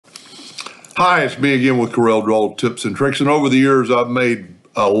Hi, it's me again with Corel Draw Tips and Tricks. And over the years, I've made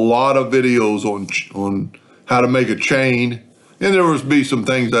a lot of videos on how to make a chain. And there will be some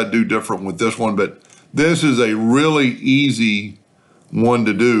things I do different with this one, but this is a really easy one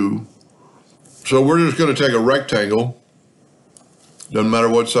to do. So we're just going to take a rectangle, doesn't matter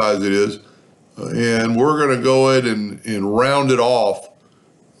what size it is, and we're going to go ahead and round it off.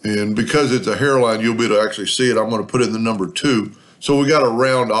 And because it's a hairline, you'll be able to actually see it. I'm going to put in the number 2. So we got a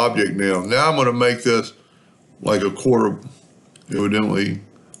round object now. Now I'm going to make this like a quarter, evidently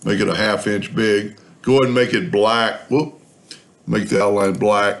make it a ½ inch big. Go ahead and make it black. Whoop, make the outline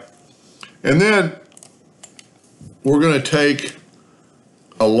black. And then we're going to take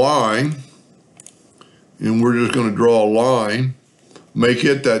a line and we're just going to draw a line, make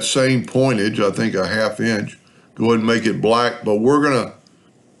it that same pointage, I think a ½ inch. Go ahead and make it black, but we're going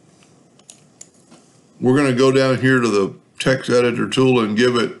to go down here to the text editor tool and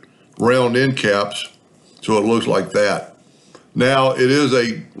give it round end caps so it looks like that. Now it is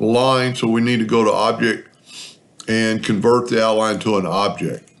a line, so we need to go to object and convert the outline to an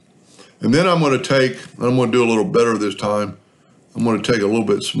object. And then I'm going to do a little better this time. I'm going to take a little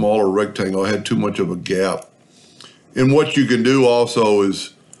bit smaller rectangle. I had too much of a gap. And what you can do also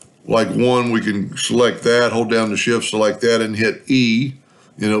is, like one, we can select that, hold down the shift, select that, and hit E,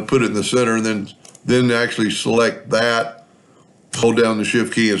 put it in the center, and then actually select that, hold down the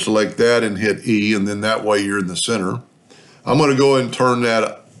shift key and select that and hit E, and then that way you're in the center. I'm going to go ahead and turn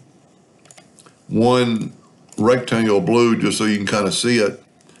that one rectangle blue just so you can kind of see it.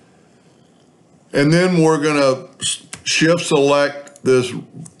 And then we're going to shift select this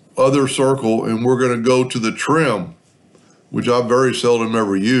other circle and we're going to go to the trim, which I very seldom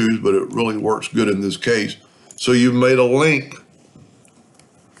ever use, but it really works good in this case. So you've made a link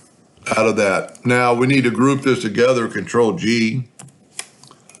out of that. Now we need to group this together, Control G.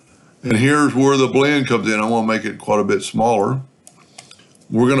 And here's where the blend comes in. I want to make it quite a bit smaller.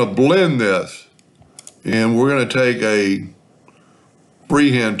 We're going to blend this and we're going to take a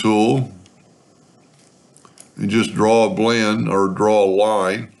freehand tool and just draw a blend or draw a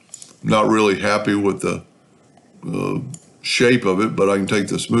line. I'm not really happy with the shape of it, but I can take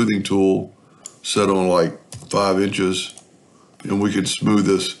the smoothing tool, set on like 5 inches, and we can smooth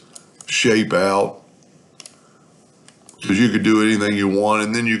this shape out, because you could do anything you want.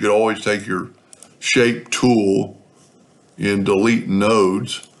 And then you could always take your shape tool and delete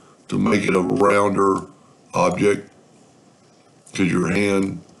nodes to make it a rounder object, because your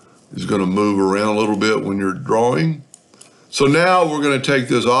hand is going to move around a little bit when you're drawing. So now we're going to take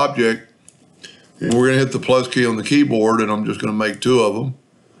this object and we're going to hit the plus key on the keyboard, and I'm just going to make 2 of them.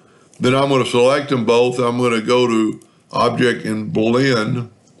 Then I'm going to select them both. I'm going to go to object and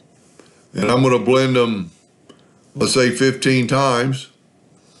blend. And I'm going to blend them, let's say 15 times.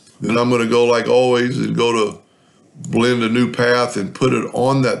 Then I'm going to go like always and go to blend a new path and put it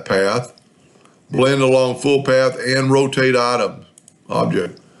on that path. Blend along full path and rotate item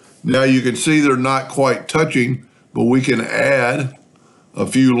object. Now you can see they're not quite touching, but we can add a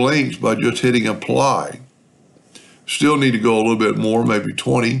few links by just hitting apply. Still need to go a little bit more, maybe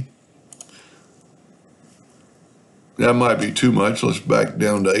 20. That might be too much. Let's back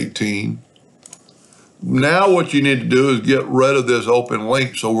down to 18. Now what you need to do is get rid of this open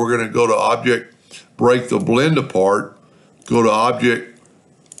link. So we're going to go to Object, break the blend apart, go to Object,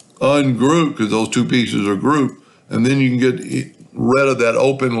 ungroup, because those 2 pieces are grouped, and then you can get rid of that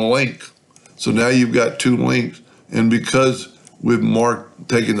open link. So now you've got 2 links, and because we've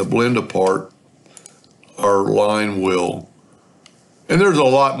taken the blend apart, our line will. And there's a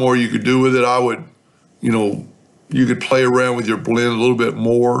lot more you could do with it. I would, you could play around with your blend a little bit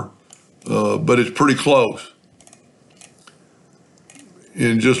more, but it's pretty close.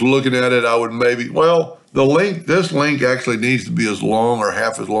 And just looking at it, I would maybe, this link actually needs to be as long or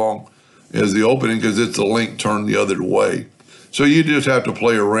half as long as the opening, because it's the link turned the other way. So you just have to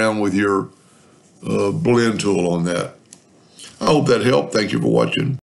play around with your blend tool on that. I hope that helped. Thank you for watching.